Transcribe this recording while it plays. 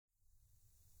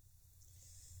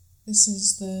This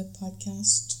is the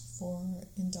podcast for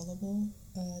Indelible,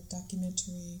 a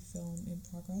documentary film in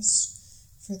progress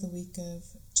for the week of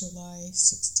July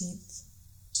 16th,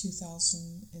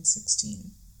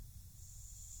 2016.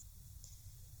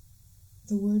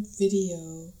 The word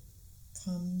video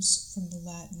comes from the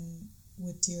Latin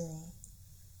videre,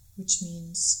 which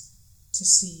means to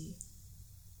see.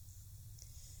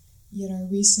 Yet our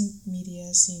recent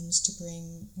media seems to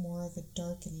bring more of a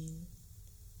darkening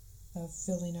of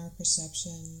filling our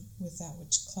perception with that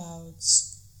which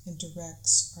clouds and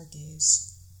directs our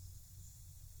gaze.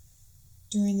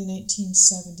 During the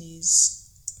 1970s,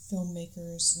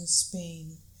 filmmakers in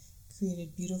Spain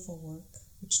created beautiful work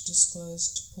which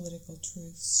disclosed political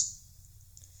truths.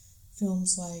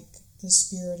 Films like The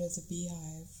Spirit of the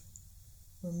Beehive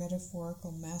were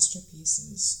metaphorical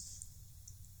masterpieces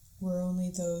where only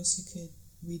those who could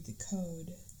read the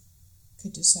code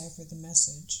could decipher the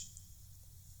message.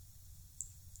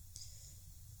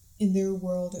 In their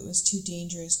world, it was too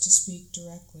dangerous to speak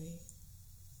directly.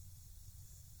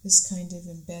 This kind of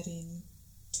embedding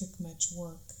took much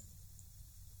work,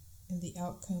 and the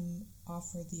outcome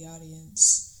offered the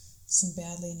audience some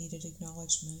badly needed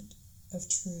acknowledgement of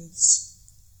truths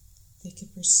they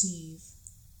could perceive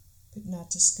but not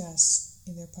discuss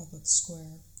in their public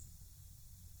square.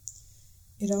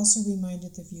 It also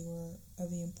reminded the viewer of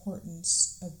the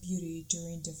importance of beauty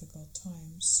during difficult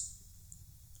times.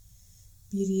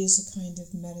 Beauty is a kind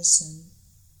of medicine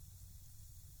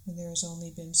when there has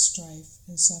only been strife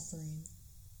and suffering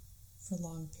for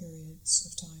long periods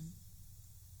of time.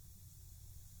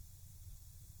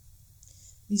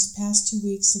 These past 2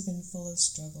 weeks have been full of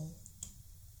struggle.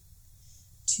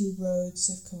 2 roads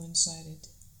have coincided.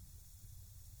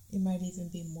 It might even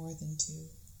be more than 2.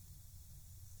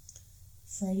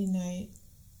 Friday night,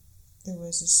 there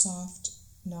was a soft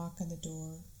knock on the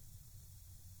door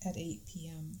at 8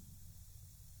 p.m.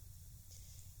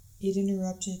 It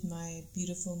interrupted my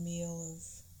beautiful meal of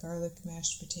garlic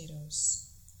mashed potatoes.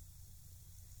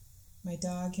 My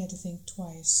dog had to think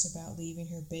twice about leaving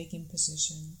her begging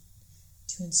position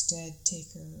to instead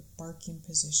take her barking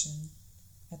position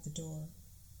at the door.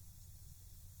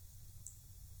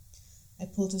 I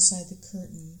pulled aside the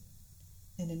curtain,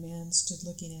 and a man stood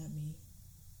looking at me.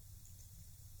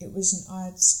 It was an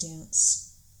odd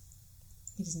stance.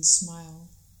 He didn't smile,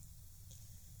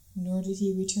 nor did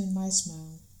he return my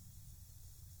smile.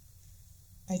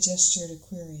 I gestured a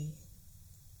query.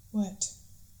 "What?"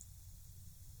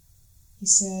 He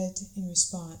said in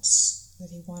response that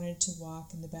he wanted to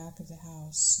walk in the back of the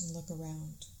house and look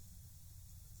around.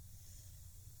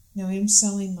 Now I am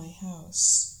selling my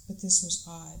house, but this was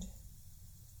odd,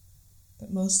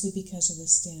 but mostly because of the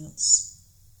stance.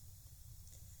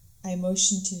 I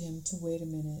motioned to him to wait a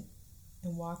minute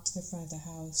and walked to the front of the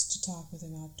house to talk with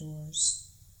him outdoors.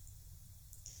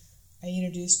 I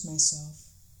introduced myself.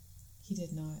 He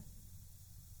did not.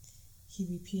 He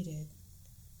repeated,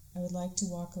 "I would like to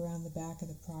walk around the back of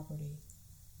the property."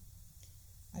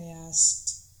 I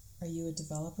asked, "Are you a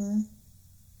developer?"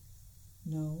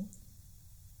 "No."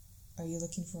 "Are you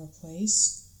looking for a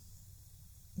place?"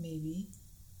 "Maybe."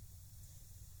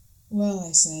 "Well,"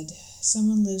 I said,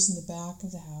 "someone lives in the back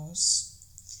of the house,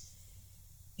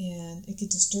 and it could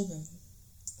disturb him,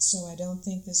 so I don't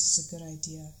think this is a good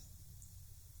idea."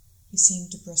 He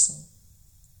seemed to bristle.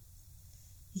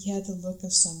 He had the look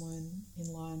of someone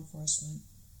in law enforcement.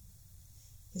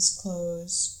 His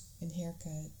clothes and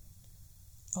haircut,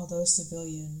 although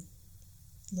civilian,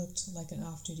 looked like an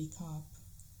off-duty cop.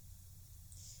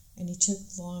 And he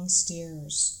took long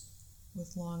stares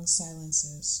with long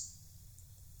silences.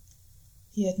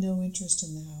 He had no interest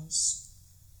in the house.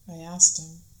 I asked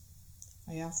him.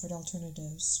 I offered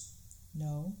alternatives.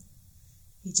 No,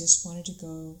 he just wanted to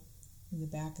go in the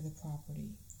back of the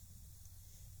property,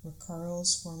 where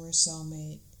Carl's former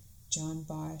cellmate, John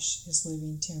Bosch, is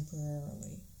living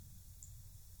temporarily.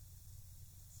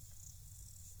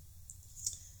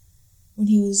 When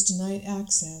he was denied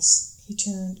access, he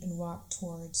turned and walked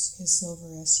towards his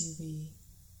silver SUV.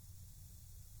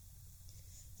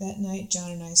 That night, John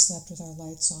and I slept with our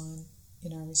lights on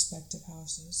in our respective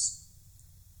houses.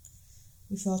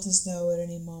 We felt as though at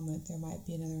any moment there might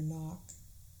be another knock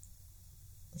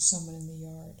or someone in the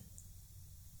yard.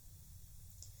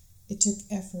 It took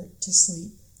effort to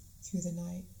sleep through the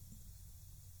night.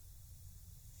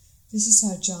 This is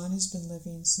how John has been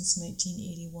living since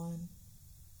 1981,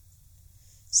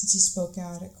 since he spoke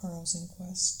out at Carl's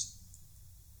inquest.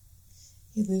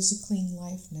 He lives a clean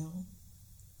life now.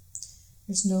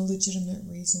 There's no legitimate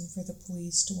reason for the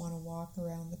police to want to walk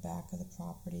around the back of the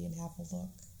property and have a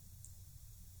look.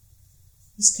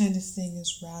 This kind of thing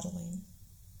is rattling.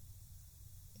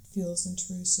 It feels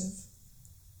intrusive.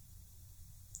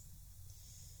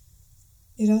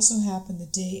 It also happened the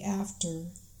day after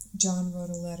John wrote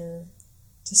a letter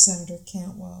to Senator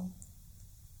Cantwell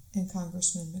and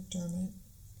Congressman McDermott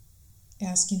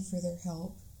asking for their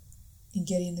help in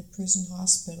getting the prison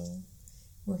hospital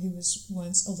where he was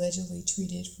once allegedly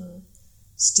treated for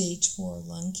stage 4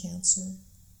 lung cancer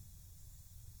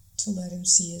to let him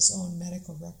see his own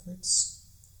medical records.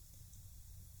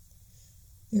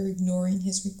 They're ignoring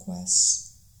his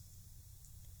requests.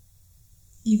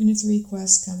 Even if the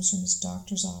request comes from his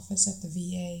doctor's office at the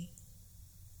VA,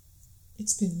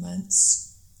 it's been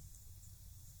months.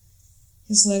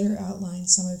 His letter outlined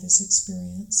some of his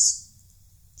experience,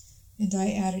 and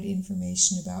I added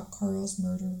information about Carl's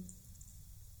murder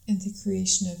and the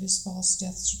creation of his false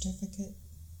death certificate.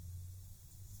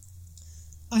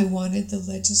 I wanted the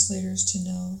legislators to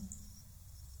know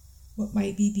what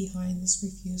might be behind this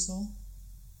refusal.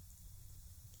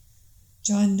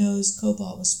 John knows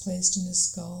cobalt was placed in his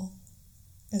skull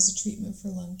as a treatment for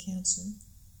lung cancer.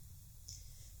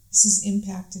 This has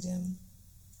impacted him,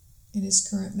 and his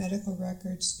current medical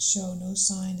records show no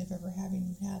sign of ever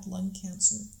having had lung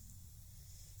cancer.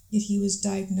 Yet he was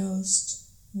diagnosed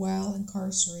while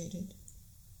incarcerated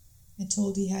and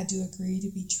told he had to agree to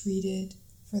be treated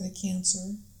for the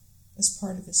cancer as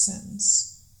part of his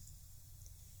sentence.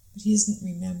 But he doesn't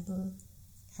remember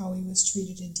how he was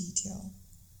treated in detail.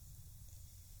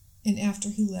 And after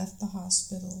he left the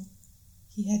hospital,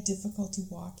 he had difficulty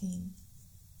walking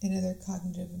and other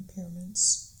cognitive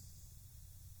impairments.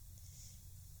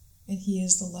 And he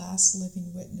is the last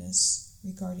living witness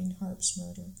regarding Harp's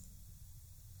murder.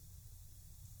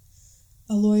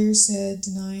 A lawyer said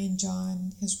denying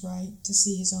John his right to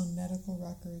see his own medical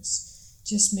records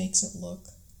just makes it look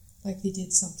like they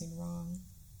did something wrong.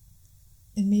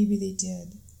 And maybe they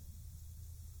did.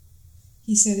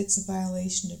 He said it's a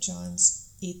violation of John's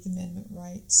 8th Amendment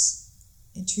rights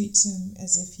and treats him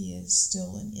as if he is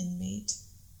still an inmate.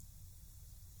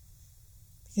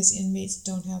 Because inmates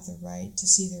don't have the right to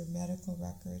see their medical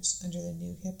records under the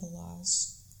new HIPAA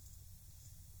laws.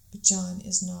 But John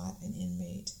is not an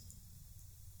inmate.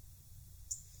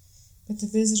 But the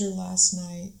visitor last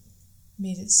night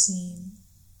made it seem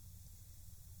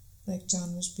like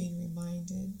John was being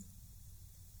reminded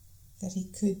that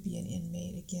he could be an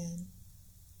inmate again.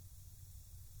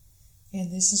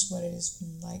 And this is what it has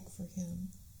been like for him,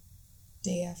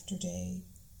 day after day,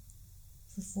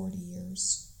 for 40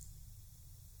 years.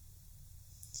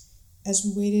 As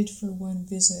we waited for one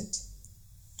visit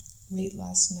late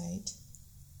last night,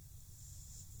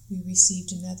 we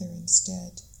received another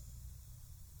instead.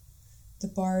 The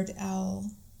barred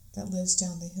owl that lives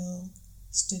down the hill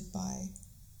stood by.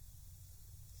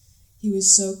 He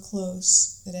was so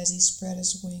close that as he spread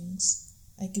his wings,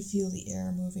 I could feel the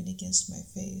air moving against my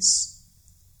face.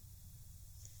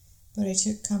 But I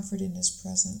took comfort in his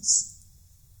presence.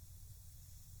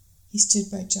 He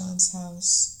stood by John's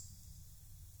house,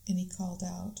 and he called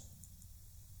out.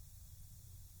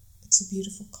 It's a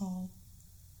beautiful call.